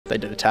They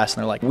did a test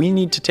and they're like, we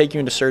need to take you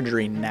into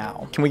surgery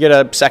now. Can we get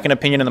a second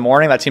opinion in the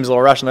morning? That seems a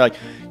little rushed. And they're like,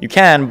 you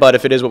can, but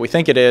if it is what we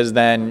think it is,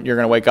 then you're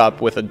going to wake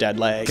up with a dead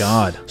leg.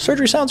 God.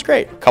 Surgery sounds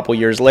great. A couple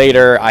years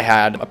later, I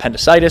had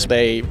appendicitis.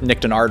 They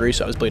nicked an artery,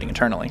 so I was bleeding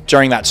internally.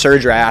 During that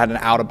surgery, I had an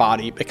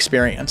out-of-body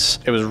experience.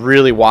 It was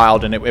really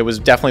wild, and it was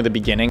definitely the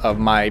beginning of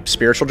my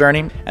spiritual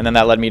journey. And then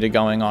that led me to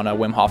going on a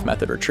Wim Hof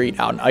method retreat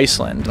out in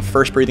Iceland. The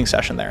first breathing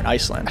session there in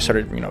Iceland. I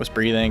started, was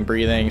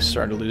breathing,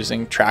 started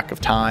losing track of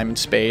time and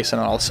space, and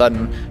then all of a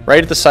sudden,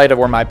 right at the site of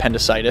where my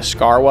appendicitis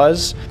scar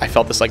was, I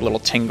felt this like little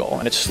tingle,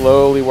 and it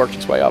slowly worked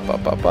its way up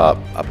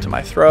to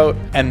my throat,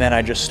 and then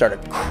I just started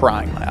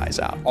crying my eyes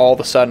out. All of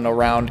a sudden,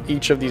 around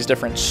each of these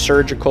different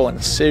surgical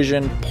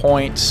incision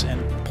points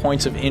and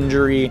points of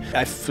injury,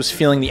 I was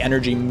feeling the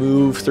energy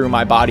move through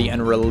my body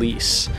and release.